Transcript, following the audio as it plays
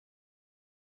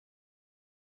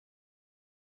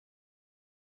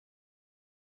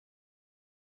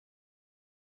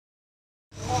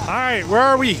Alright, where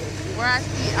are we? We're at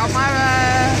the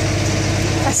Elmira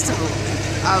Festival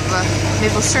of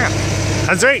maple syrup.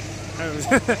 That's right.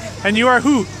 And you are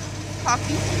who?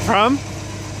 Poppy. From?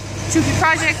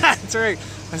 2pproject. That's right.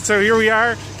 And so here we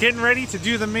are, getting ready to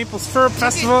do the Maple Syrup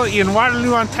Festival in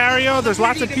Waterloo, Ontario. There's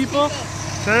lots of people.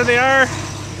 There they are.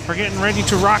 We're getting ready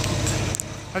to rock it.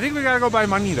 I think we gotta go buy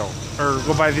money though, or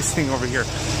go buy this thing over here.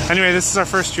 Anyway, this is our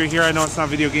first year here. I know it's not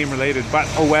video game related, but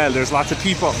oh well, there's lots of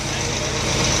people.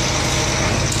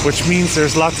 Which means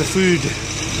there's lots of food,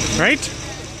 right?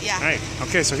 Yeah. Right,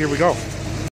 okay, so here we go.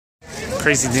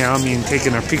 Crazy Naomi and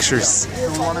taking our pictures. We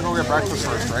want to go get breakfast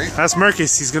first, right? That's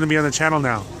Marcus, he's gonna be on the channel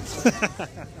now.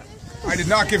 I did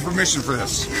not give permission for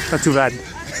this. Not too bad.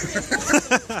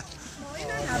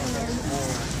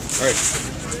 Alright,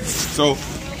 so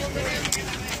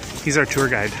he's our tour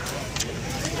guide.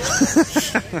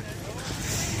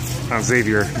 Oh,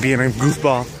 Xavier, being a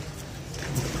goofball.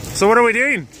 So what are we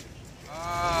doing?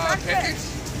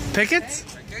 pancakes. Pancakes?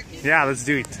 Yeah, let's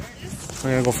do it.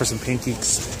 We're gonna go for some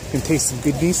pancakes and taste some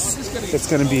goodness. It's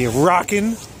gonna be a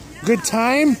rockin' good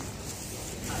time.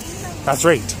 That's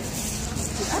right.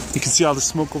 You can see all the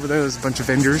smoke over there. There's a bunch of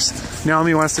vendors.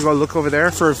 Naomi wants to go look over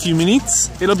there for a few minutes.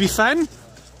 It'll be fun.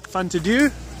 Fun to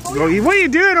do. Go eat. What are you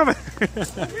doing over there? Over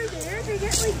there, they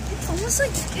get like, it's almost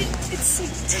like, it's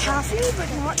like taffy, but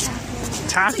not taffy.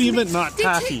 Taffy, but not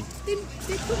taffy.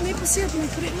 They put maple syrup and they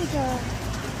put it in like a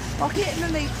bucket and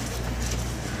then they...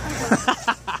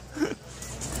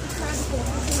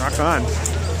 Rock on.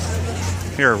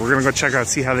 Here, we're gonna go check out,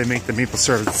 see how they make the maple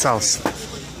syrup themselves.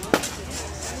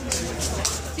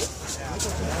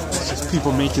 It's just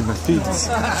people making the foods.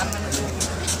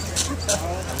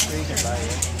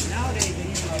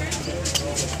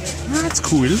 That's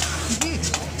cool.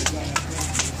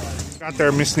 Got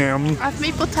there, Miss Naomi. I have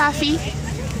maple taffy.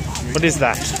 What is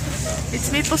that? It's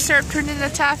maple syrup turned into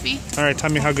taffy. Alright, tell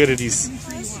me how good it is.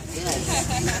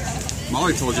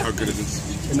 Molly told you how good it is.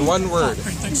 In one word.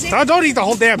 Oh, don't eat the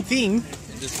whole damn thing.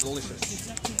 It's delicious.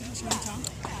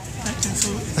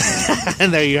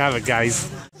 And there you have it, guys.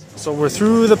 So we're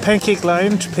through the pancake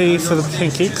line to pay for the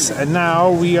pancakes, and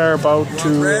now we are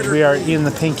in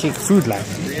the pancake food line.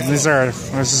 And this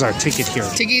is our ticket here.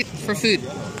 Ticket for food.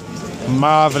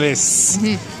 Marvelous.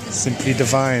 Simply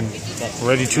divine.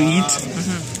 Ready to eat?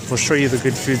 We'll show you the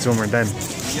good foods when we're done.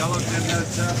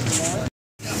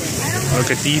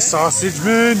 Look at these sausage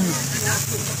men.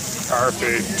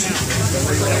 Perfect.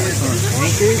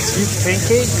 Pancakes? Huge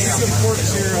pancakes?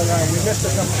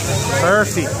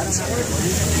 Perfect.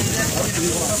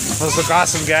 Those look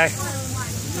awesome, guy.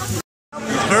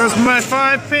 There's my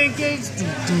 5 pancakes.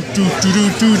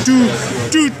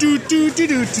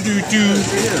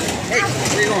 Hey,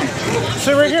 where are you going?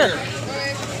 Sit right here.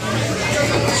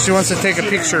 She wants to take a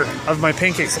picture of my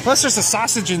pancakes. Plus there's a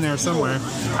sausage in there somewhere.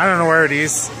 I don't know where it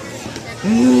is.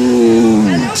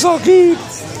 So good.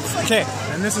 Okay,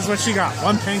 and this is what she got.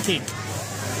 1 pancake.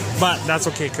 But that's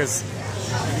okay, because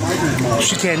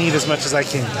she can't eat as much as I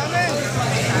can.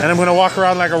 And I'm going to walk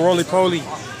around like a roly-poly.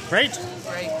 Right?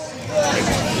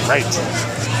 Right.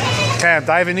 Okay, I'm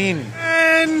diving in.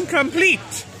 And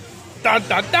complete. Da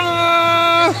da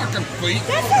da! Not complete.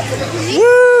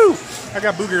 Woo! I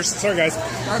got boogers. Sorry, guys.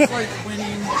 That's like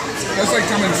winning. That's like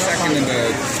coming second in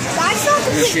the... That's not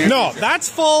complete. No, that's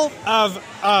full of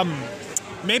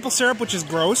maple syrup, which is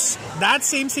gross. That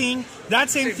same thing, and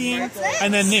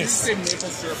then this. Say maple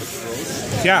syrup is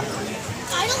gross. Yeah.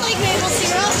 I don't like maple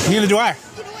syrup. Neither do I.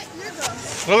 You know what? You're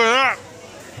gross. Look at that.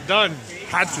 Done.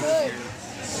 Had to.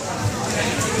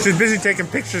 She's busy taking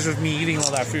pictures of me eating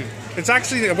all that food. It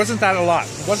wasn't that a lot.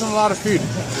 It wasn't a lot of food.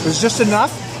 It was just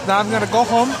enough. Now I'm going to go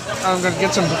home. I'm going to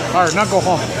get some, or not go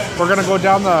home. We're going to go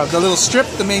down the little strip,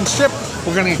 the main strip.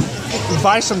 We're going to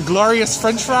buy some glorious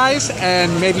French fries,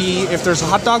 and maybe if there's a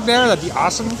hot dog there, that'd be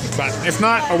awesome. But if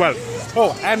not, oh well.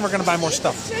 Oh, and we're going to buy more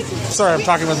stuff. Sorry, I'm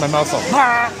talking with my mouth full.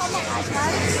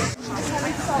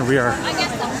 Here we are.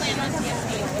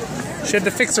 She had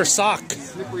to fix her sock.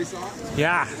 Slippery sock?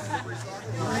 Yeah.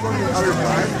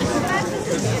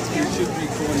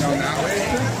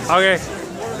 Okay.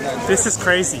 This is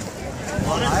crazy.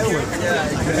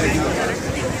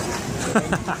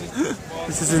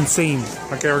 This is insane.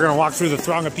 Okay, we're gonna walk through the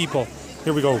throng of people.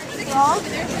 Here we go. Frog?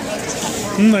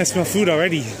 I smell food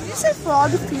already. You said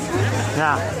frog of people?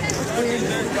 Yeah.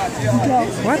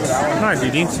 What? No, I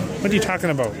didn't. What are you talking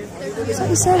about?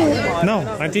 You said it. No,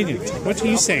 I didn't. What are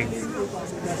you saying?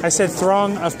 I said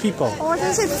throng of people. Oh, I thought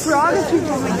you said frog of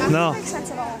people. Like, that No. doesn't make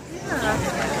sense at all.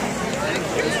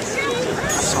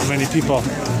 So many people.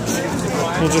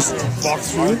 We'll just walk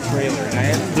through,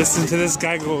 listen to this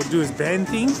guy go do his band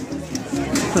thing.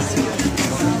 Look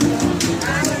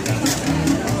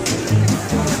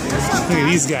at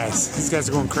these guys. These guys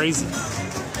are going crazy. Oh,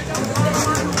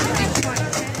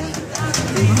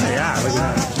 yeah, look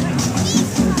at that.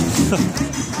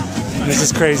 This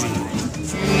is crazy.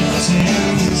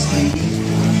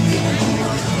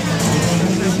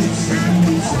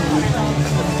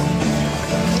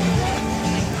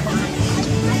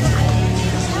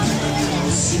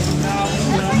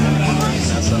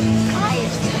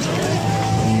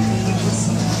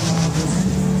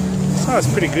 Oh, it's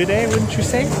pretty good day, wouldn't you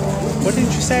say? What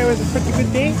didn't you say it was a pretty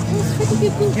good day? It was pretty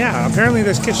good. Yeah, apparently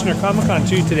there's Kitchener Comic Con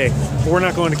too today. But we're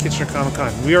not going to Kitchener Comic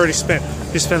Con. We already spent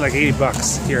like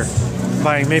 $80 here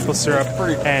buying maple syrup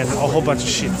and a whole bunch of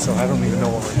shit, so I don't even know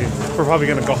what we're doing. We're probably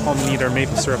gonna go home and eat our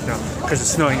maple syrup now because it's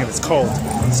snowing and it's cold.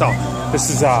 So this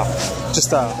is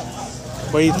just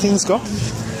way things go.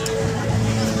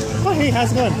 Oh hey,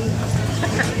 how's it going?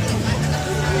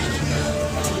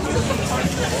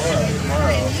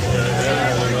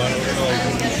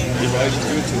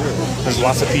 There's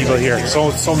lots of people here.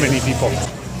 So many people.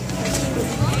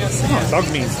 Oh, dog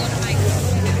meat.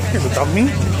 Here's a dog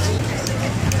meat.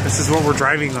 This is what we're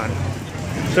driving on.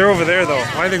 They're over there though.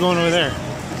 Why are they going over there?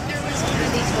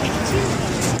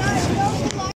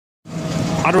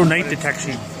 Auto night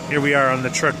detection. Here we are on the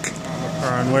truck, or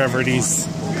on wherever it is.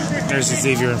 There's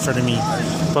Xavier in front of me.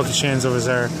 Pokeechan's over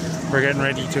there. We're getting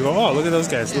ready to go. Oh, look at those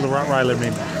guys. Little Rottweiler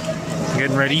maybe.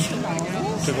 Getting ready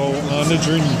to go on the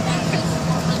journey.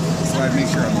 So I make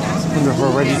sure I'm awesome.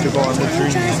 We're ready to go on the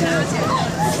journey.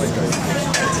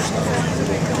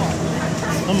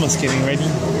 Almost getting ready.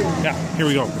 Yeah, here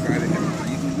we go.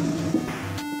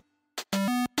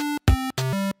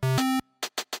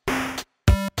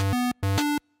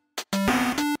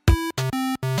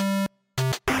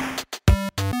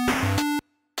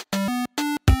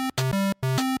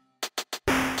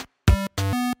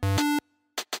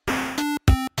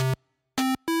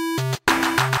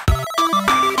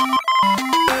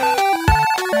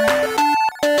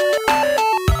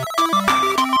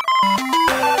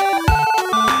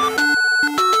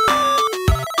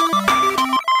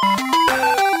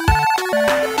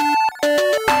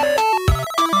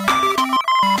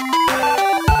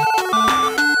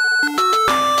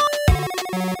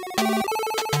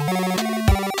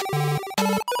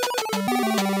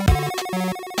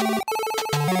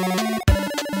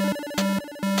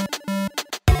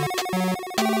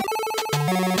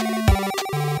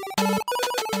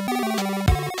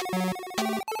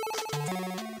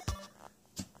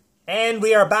 And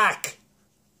we are back.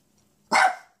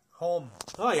 Home.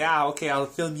 Oh yeah, okay, I'll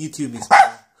film YouTube.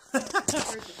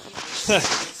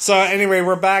 So anyway,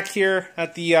 we're back here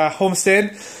at the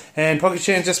homestead, and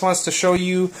Pokeechan just wants to show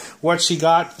you what she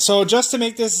got. So just to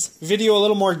make this video a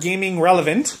little more gaming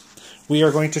relevant, we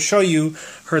are going to show you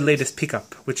her latest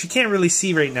pickup, which you can't really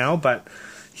see right now, but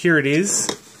here it is.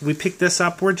 We picked this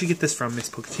up. Where'd you get this from, Miss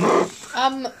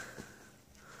Pokeechan?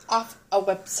 Off a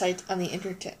website on the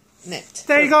internet.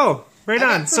 There you go. Right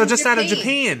on. So just out of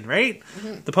Japan, right?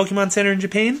 Mm-hmm. The Pokemon Center in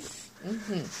Japan.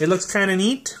 Mm-hmm. It looks kind of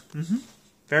neat.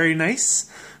 Very nice.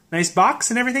 Nice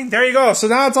box and everything. There you go. So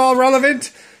now it's all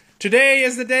relevant. Today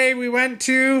is the day we went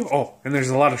to... Oh, and there's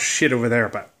a lot of shit over there,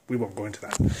 but we won't go into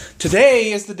that.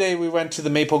 Today is the day we went to the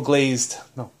Maple Glazed...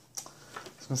 No. I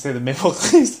was going to say the Maple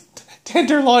Glazed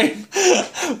Tenderloin.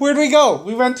 Where'd we go?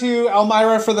 We went to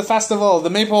Elmira for the festival. The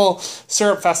Maple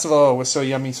Syrup Festival was so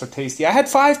yummy, so tasty. I had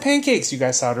 5 pancakes you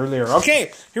guys saw it earlier.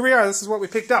 Okay, here we are. This is what we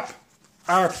picked up.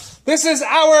 This is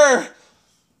our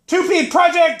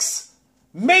 2pproject's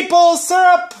Maple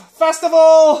Syrup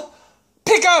Festival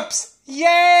pickups.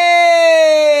 Yay!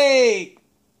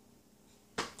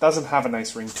 Doesn't have a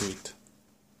nice ring to it.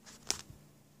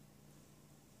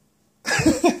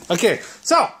 Okay,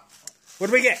 so what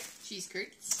do we get? Cheese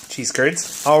curds. Cheese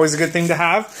curds. Always a good thing to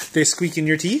have. They squeak in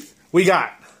your teeth. We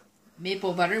got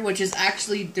maple butter, which is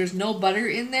actually, there's no butter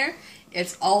in there.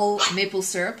 It's all maple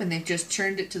syrup, and they've just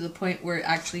churned it to the point where it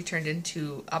actually turned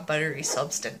into a buttery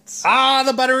substance. Ah,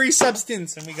 the buttery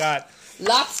substance. And we got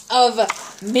lots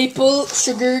of maple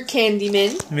sugar candy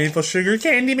men. Maple sugar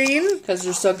candy bean. Because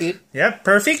they're so good. Yep,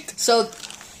 perfect. So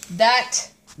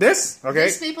that... This? Okay.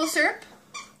 This maple syrup,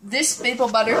 this maple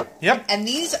butter, yep, and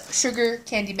these sugar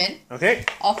candy men, okay,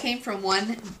 all came from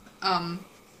one,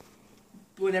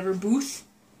 whatever booth.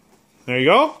 There you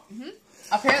go.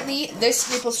 Apparently,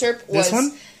 this maple syrup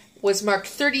was marked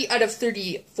 30 out of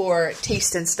 30 for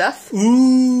taste and stuff.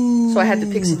 Ooh. So I had to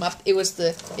pick some up. It was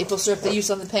the maple syrup they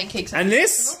used on the pancakes. And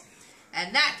this?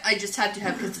 And that I just had to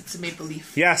have because it's a maple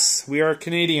leaf. Yes, we are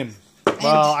Canadian.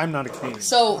 Well, I'm not a Canadian.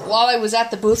 So while I was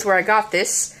at the booth where I got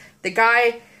this, the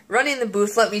guy running the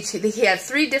booth let me. He had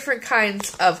 3 different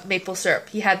kinds of maple syrup.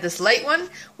 He had this light one,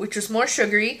 which was more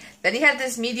sugary. Then he had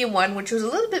this medium one, which was a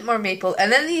little bit more maple,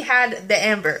 and then he had the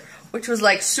amber, which was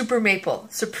like super maple,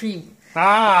 supreme.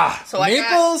 Ah, So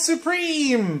Maple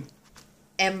Supreme.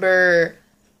 Amber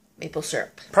maple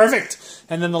syrup. Perfect.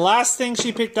 And then the last thing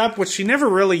she picked up, which she never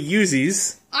really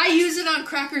uses, I use it on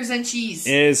crackers and cheese.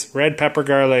 is red pepper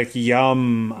garlic.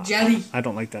 Yum. Jelly. I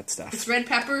don't like that stuff. It's red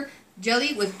pepper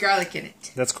jelly with garlic in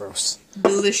it. That's gross.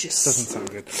 Delicious. Doesn't sound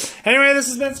good. Anyway, this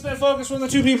has been Spin Focus from the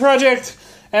 2P Project.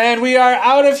 And we are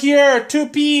out of here.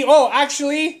 2P. Oh,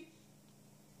 actually,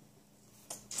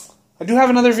 I do have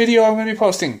another video I'm going to be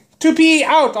posting. 2P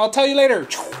out. I'll tell you later.